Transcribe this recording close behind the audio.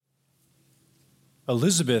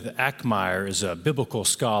Elizabeth Ackmeyer is a biblical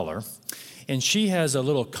scholar, and she has a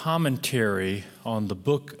little commentary on the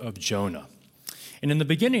book of Jonah. And in the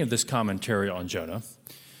beginning of this commentary on Jonah,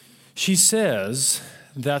 she says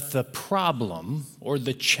that the problem or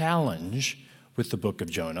the challenge with the book of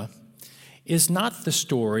Jonah is not the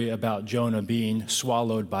story about Jonah being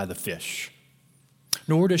swallowed by the fish,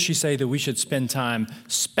 nor does she say that we should spend time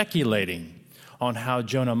speculating on how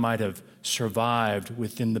Jonah might have survived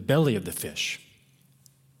within the belly of the fish.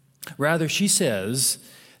 Rather, she says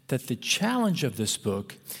that the challenge of this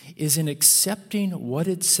book is in accepting what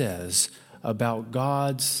it says about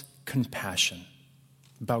God's compassion,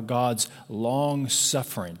 about God's long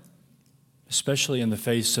suffering, especially in the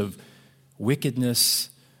face of wickedness,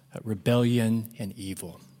 rebellion, and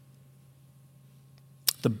evil.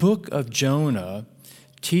 The book of Jonah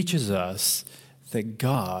teaches us that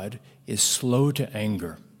God is slow to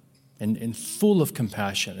anger and full of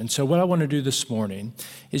compassion. And so what I want to do this morning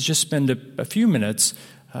is just spend a few minutes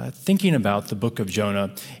thinking about the book of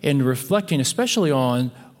Jonah and reflecting especially on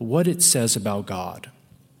what it says about God.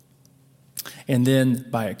 And then,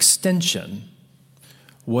 by extension,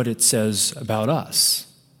 what it says about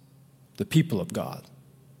us, the people of God.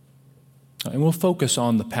 And we'll focus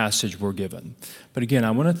on the passage we're given. But again, I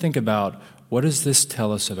want to think about what does this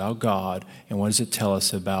tell us about God and what does it tell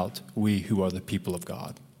us about we who are the people of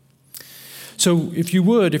God. So if you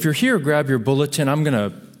would, if you're here, grab your bulletin. I'm going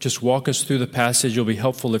to just walk us through the passage. It'll be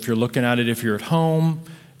helpful if you're looking at it. If you're at home,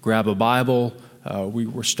 grab a Bible.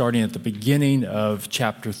 We're starting at the beginning of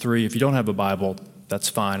chapter 3. If you don't have a Bible, that's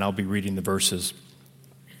fine. I'll be reading the verses.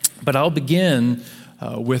 But I'll begin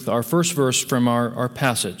with our first verse from our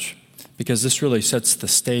passage, because this really sets the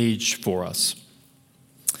stage for us.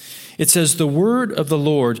 It says, "The word of the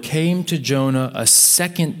Lord came to Jonah a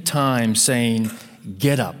second time, saying,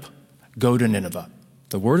 'Get up, go to Nineveh.'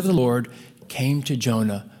 The word of the Lord came to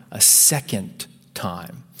Jonah a second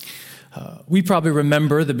time." We probably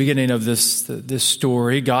remember the beginning of this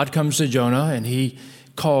story. God comes to Jonah and he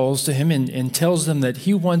calls to him and tells them that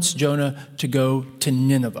he wants Jonah to go to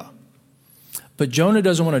Nineveh. But Jonah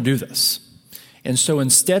doesn't want to do this. And so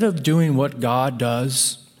instead of doing what God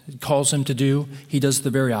calls him to do, he does the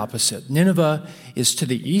very opposite. Nineveh is to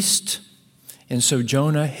the east, and so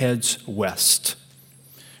Jonah heads west.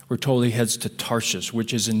 We're told he heads to Tarshish,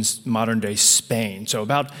 which is in modern-day Spain, so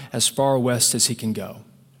about as far west as he can go.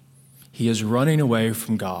 He is running away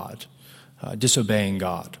from God, disobeying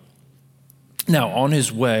God. Now, on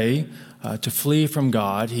his way to flee from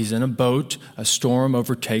God, he's in a boat. A storm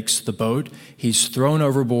overtakes the boat. He's thrown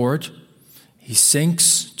overboard. He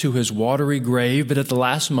sinks to his watery grave, but at the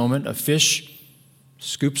last moment, a fish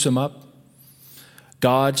scoops him up.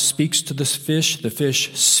 God speaks to this fish. The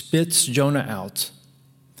fish spits Jonah out.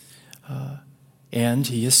 And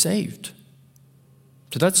he is saved.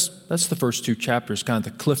 So that's the first two chapters, kind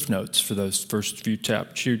of the cliff notes for those first few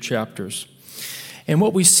chapters. And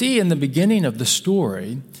what we see in the beginning of the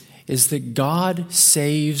story is that God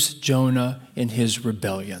saves Jonah in his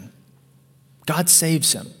rebellion. God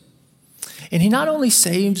saves him. And he not only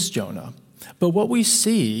saves Jonah, but what we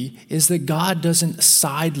see is that God doesn't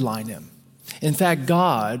sideline him. In fact,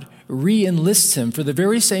 God re-enlists him for the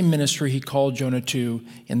very same ministry he called Jonah to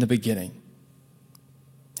in the beginning.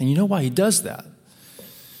 And you know why he does that?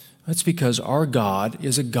 That's because our God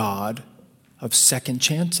is a God of second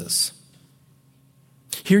chances.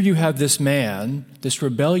 Here you have this man, this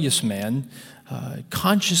rebellious man,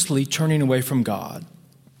 consciously turning away from God.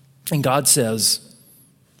 And God says,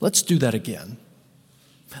 let's do that again.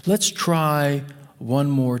 Let's try one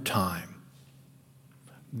more time.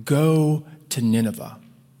 Go to Nineveh.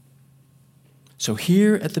 So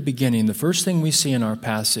here at the beginning, the first thing we see in our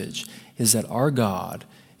passage is that our God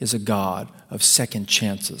is a God of second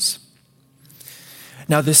chances.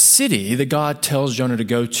 Now, this city that God tells Jonah to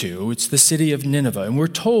go to, it's the city of Nineveh. And we're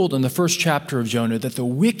told in the first chapter of Jonah that the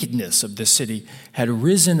wickedness of this city had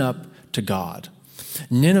risen up to God.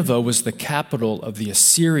 Nineveh was the capital of the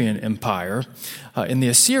Assyrian Empire, and the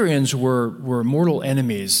Assyrians were mortal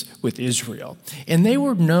enemies with Israel. And they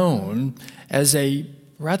were known as a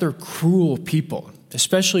rather cruel people,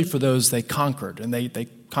 especially for those they conquered, and they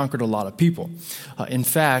conquered a lot of people. In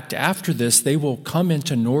fact, after this, they will come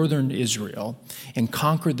into northern Israel and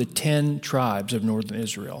conquer the 10 tribes of northern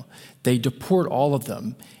Israel. They deport all of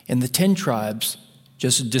them, and the 10 tribes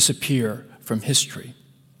just disappear from history.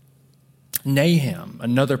 Nahum,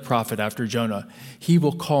 another prophet after Jonah, he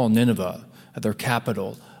will call Nineveh, their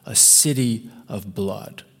capital, a city of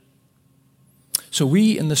blood. So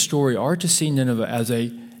we in the story are to see Nineveh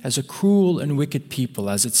as a cruel and wicked people,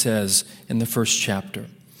 as it says in the first chapter.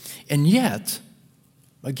 And yet,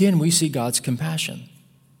 Again, we see God's compassion.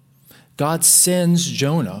 God sends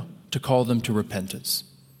Jonah to call them to repentance.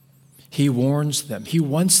 He warns them. He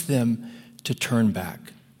wants them to turn back.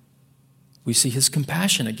 We see his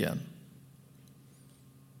compassion again.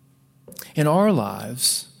 In our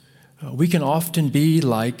lives, we can often be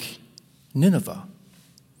like Nineveh.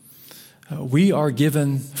 We are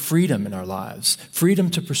given freedom in our lives, freedom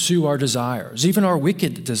to pursue our desires, even our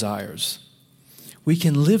wicked desires. We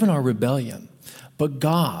can live in our rebellion, but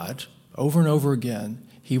God, over and over again,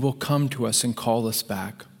 he will come to us and call us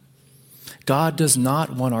back. God does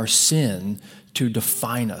not want our sin to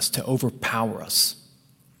define us, to overpower us,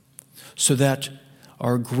 so that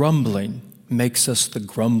our grumbling makes us the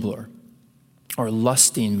grumbler. Our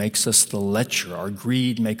lusting makes us the lecher. Our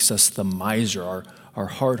greed makes us the miser. Our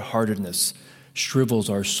hard-heartedness shrivels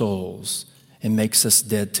our souls and makes us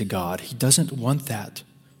dead to God. He doesn't want that.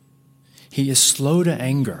 He is slow to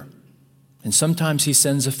anger. And sometimes he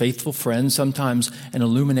sends a faithful friend, sometimes an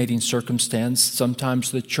illuminating circumstance,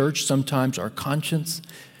 sometimes the church, sometimes our conscience,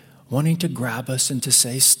 wanting to grab us and to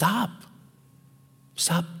say, stop,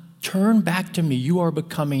 turn back to me. You are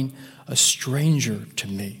becoming a stranger to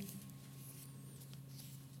me.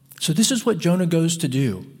 So this is what Jonah goes to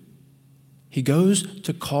do. He goes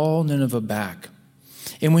to call Nineveh back.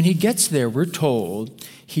 And when he gets there, we're told,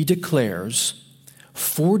 he declares,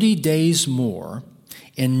 40 days more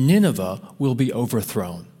and Nineveh will be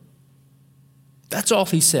overthrown. That's all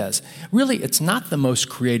he says. Really, it's not the most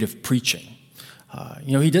creative preaching.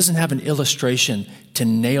 He doesn't have an illustration to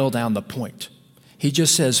nail down the point. He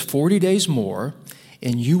just says 40 days more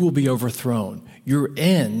and you will be overthrown. Your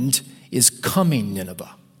end is coming,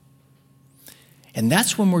 Nineveh. And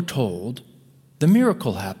that's when we're told the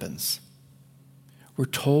miracle happens. We're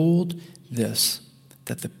told this,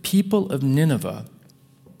 that the people of Nineveh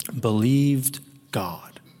believed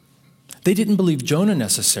God. They didn't believe Jonah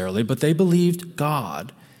necessarily, but they believed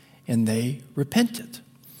God, and they repented.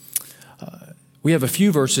 We have a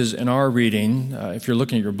few verses in our reading, if you're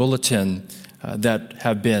looking at your bulletin, that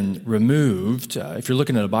have been removed. If you're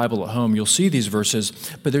looking at a Bible at home, you'll see these verses,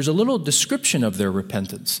 but there's a little description of their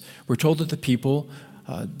repentance. We're told that the people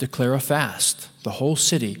declare a fast, the whole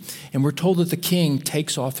city, and we're told that the king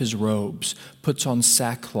takes off his robes, puts on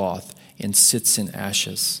sackcloth, and sits in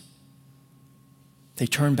ashes. They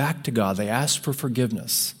turn back to God. They ask for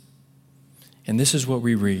forgiveness. And this is what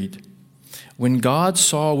we read. When God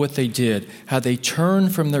saw what they did, how they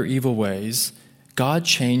turned from their evil ways, God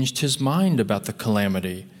changed his mind about the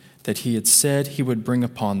calamity that he had said he would bring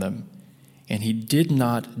upon them, and he did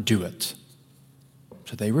not do it.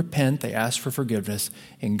 So they repent, they ask for forgiveness,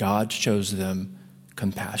 and God shows them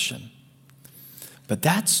compassion. But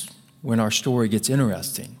that's when our story gets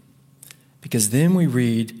interesting, because then we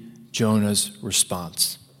read Jonah's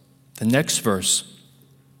response. The next verse,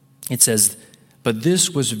 it says, "But this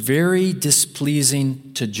was very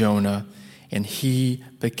displeasing to Jonah, and he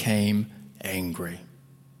became angry."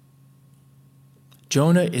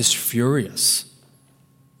 Jonah is furious.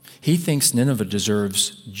 He thinks Nineveh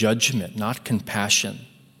deserves judgment, not compassion.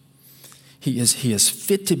 He is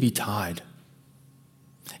fit to be tied.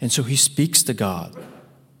 And so he speaks to God.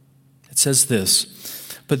 It says this,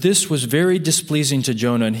 "But this was very displeasing to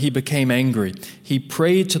Jonah, and he became angry. He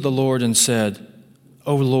prayed to the Lord and said,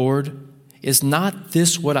 'O Lord, is not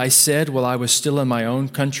this what I said while I was still in my own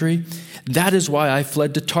country? That is why I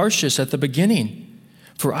fled to Tarshish at the beginning.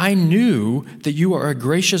 For I knew that you are a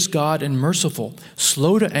gracious God and merciful,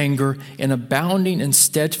 slow to anger and abounding in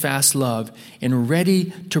steadfast love, and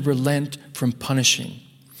ready to relent from punishing.'"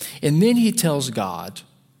 And then he tells God,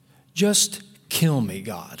 "Just kill me,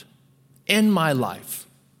 God. End my life."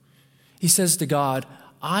 He says to God,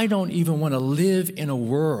 "I don't even want to live in a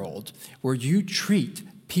world where you treat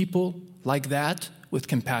people like that with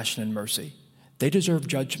compassion and mercy. They deserve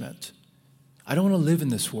judgment. I don't want to live in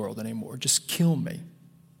this world anymore. Just kill me."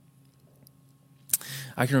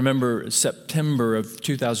 I can remember September of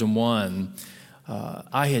 2001,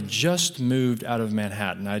 I had just moved out of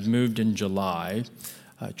Manhattan. I'd moved in July.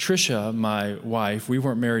 Tricia, my wife, we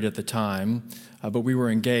weren't married at the time, but we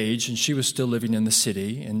were engaged, and she was still living in the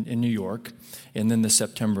city in New York. And then the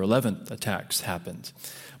September 11th attacks happened.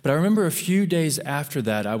 But I remember a few days after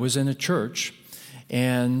that, I was in a church,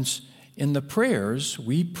 and in the prayers,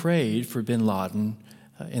 we prayed for bin Laden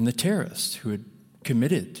and the terrorists who had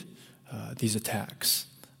committed these attacks.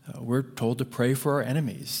 We're told to pray for our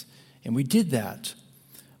enemies, and we did that.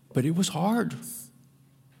 But it was hard.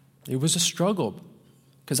 It was a struggle,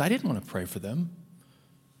 because I didn't want to pray for them.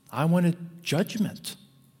 I wanted judgment.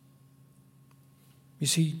 You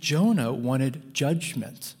see, Jonah wanted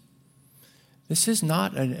judgment. This is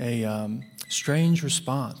not a strange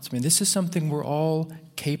response. I mean, this is something we're all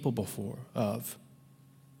capable of.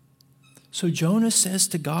 So Jonah says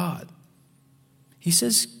to God, he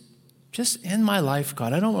says, just end my life,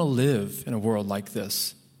 God. I don't want to live in a world like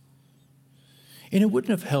this. And it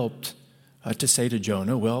wouldn't have helped to say to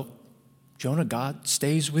Jonah, well, Jonah, God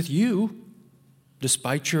stays with you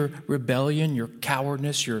despite your rebellion, your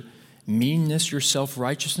cowardness, your meanness, your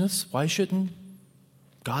self-righteousness. Why shouldn't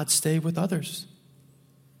God stay with others?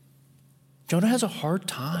 Jonah has a hard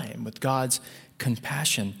time with God's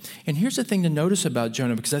compassion. And here's the thing to notice about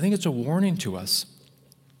Jonah, because I think it's a warning to us.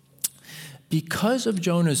 Because of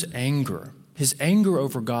Jonah's anger, his anger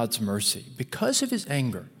over God's mercy, because of his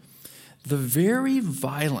anger, the very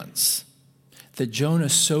violence that Jonah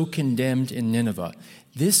so condemned in Nineveh,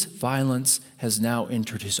 this violence has now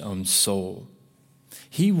entered his own soul.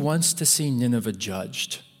 He wants to see Nineveh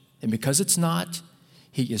judged. And because it's not,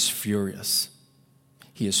 he is furious.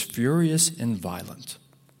 He is furious and violent.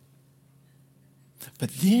 But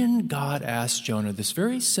then God asks Jonah this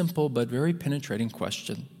very simple but very penetrating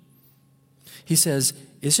question. He says,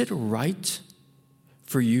 is it right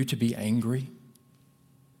for you to be angry?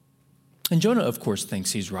 And Jonah, of course,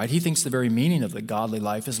 thinks he's right. He thinks the very meaning of the godly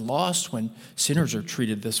life is lost when sinners are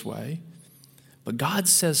treated this way. But God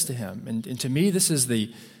says to him, and to me this is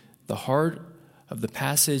the heart of the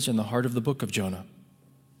passage and the heart of the book of Jonah.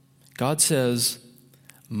 God says,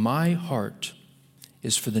 my heart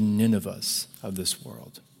is for the Ninevehs of this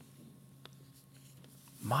world.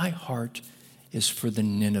 My heart is for the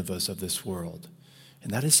Ninevehs of this world.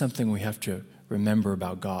 And that is something we have to remember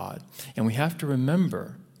about God. And we have to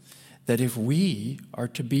remember that if we are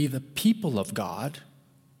to be the people of God,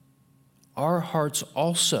 our hearts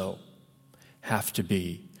also have to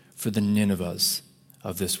be for the Ninevehs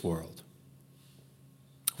of this world.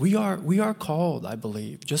 We are called, I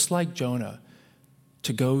believe, just like Jonah,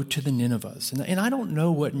 to go to the Ninevehs. And I don't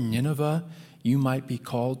know what Nineveh you might be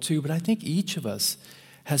called to, but I think each of us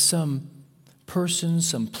has some person,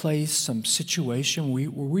 some place, some situation where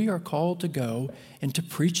we are called to go and to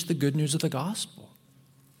preach the good news of the gospel.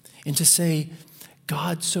 And to say,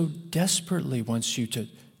 God so desperately wants you to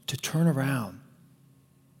turn around.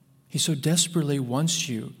 He so desperately wants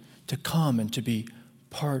you to come and to be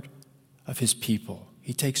part of his people.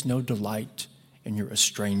 He takes no delight in your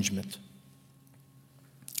estrangement.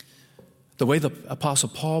 The way the Apostle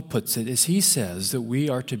Paul puts it is he says that we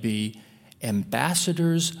are to be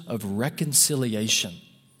ambassadors of reconciliation.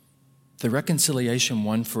 The reconciliation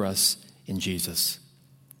won for us in Jesus.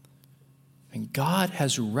 And God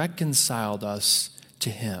has reconciled us to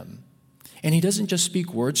him. And he doesn't just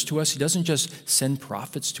speak words to us. He doesn't just send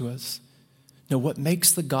prophets to us. No, what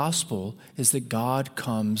makes the gospel is that God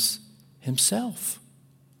comes himself.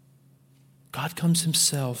 God comes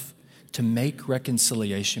himself to make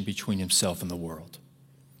reconciliation between himself and the world.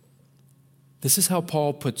 This is how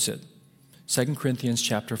Paul puts it, 2 Corinthians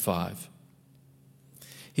chapter 5.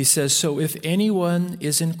 He says, so if anyone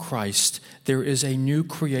is in Christ, there is a new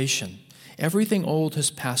creation. Everything old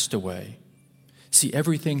has passed away. See,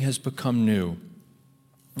 everything has become new.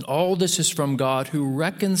 And all this is from God, who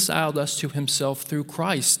reconciled us to himself through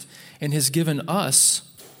Christ and has given us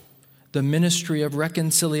the ministry of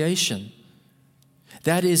reconciliation.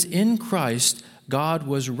 That is, in Christ, God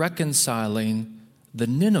was reconciling the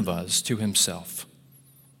Ninevehs to himself,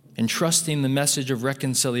 entrusting the message of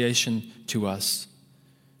reconciliation to us.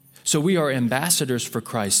 So we are ambassadors for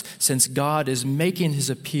Christ, since God is making his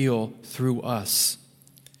appeal through us.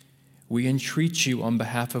 We entreat you on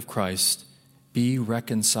behalf of Christ, be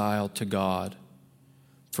reconciled to God.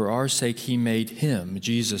 For our sake he made him,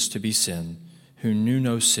 Jesus, to be sin, who knew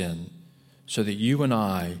no sin, so that you and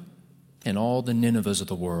I and all the Ninevehs of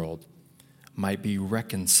the world might be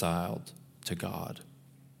reconciled to God.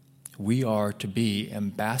 We are to be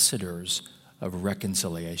ambassadors of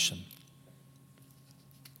reconciliation.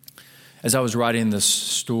 As I was writing this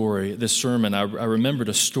sermon, I remembered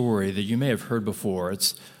a story that you may have heard before.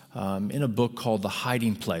 It's in a book called The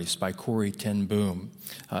Hiding Place by Corrie ten Boom.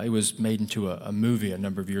 It was made into a movie a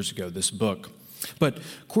number of years ago, this book. But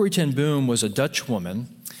Corrie ten Boom was a Dutch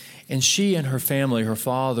woman, and she and her family, her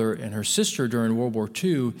father and her sister during World War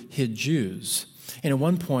II, hid Jews. And at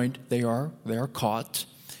one point, they are caught.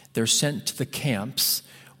 They're sent to the camps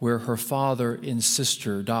where her father and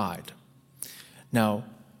sister died. Now,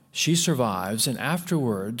 she survives, and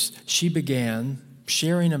afterwards, she began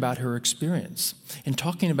sharing about her experience and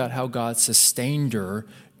talking about how God sustained her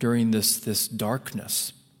during this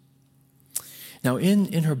darkness. Now,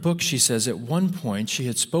 in her book, she says at one point she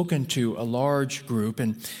had spoken to a large group,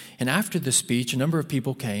 and after the speech, a number of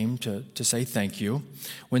people came to say thank you,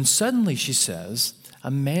 when suddenly, she says, a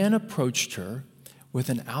man approached her with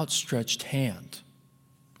an outstretched hand,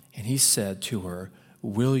 and he said to her,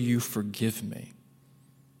 "Will you forgive me?"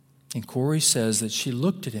 And Corrie says that she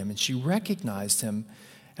looked at him and she recognized him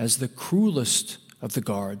as the cruelest of the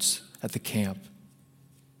guards at the camp.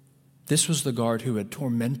 This was the guard who had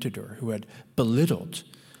tormented her, who had belittled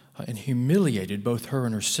and humiliated both her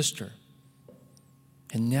and her sister.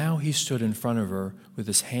 And now he stood in front of her with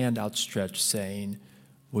his hand outstretched, saying,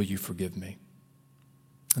 "Will you forgive me?"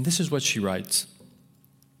 And this is what she writes.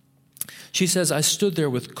 She says, "I stood there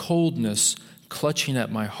with coldness clutching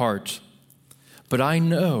at my heart, but I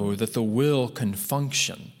know that the will can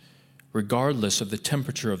function regardless of the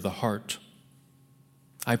temperature of the heart.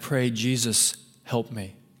 I prayed, 'Jesus, help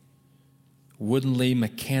me.' Woodenly,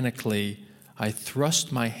 mechanically, I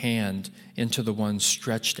thrust my hand into the one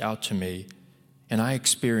stretched out to me, and I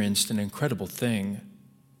experienced an incredible thing.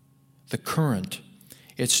 The current,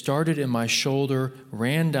 it started in my shoulder,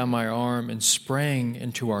 ran down my arm, and sprang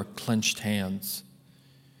into our clenched hands.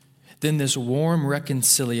 Then this warm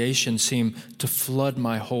reconciliation seemed to flood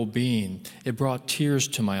my whole being. It brought tears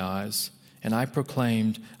to my eyes, and I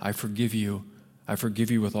proclaimed, 'I forgive you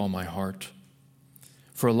with all my heart.'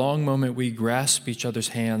 For a long moment, we grasped each other's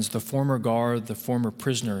hands, the former guard, the former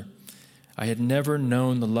prisoner. I had never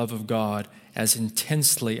known the love of God as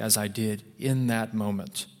intensely as I did in that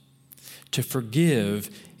moment. To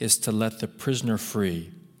forgive is to let the prisoner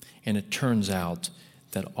free, and it turns out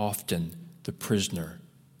that often the prisoner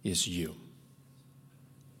is you."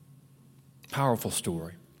 Powerful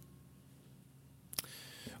story.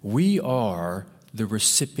 We are the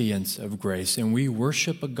recipients of grace, and we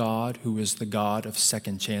worship a God who is the God of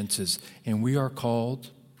second chances, and we are called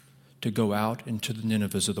to go out into the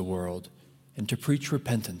Ninevehs of the world and to preach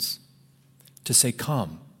repentance, to say,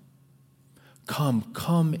 come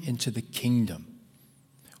into the kingdom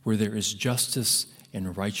where there is justice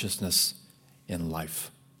and righteousness in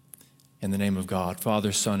life. In the name of God,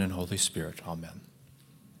 Father, Son, and Holy Spirit, amen.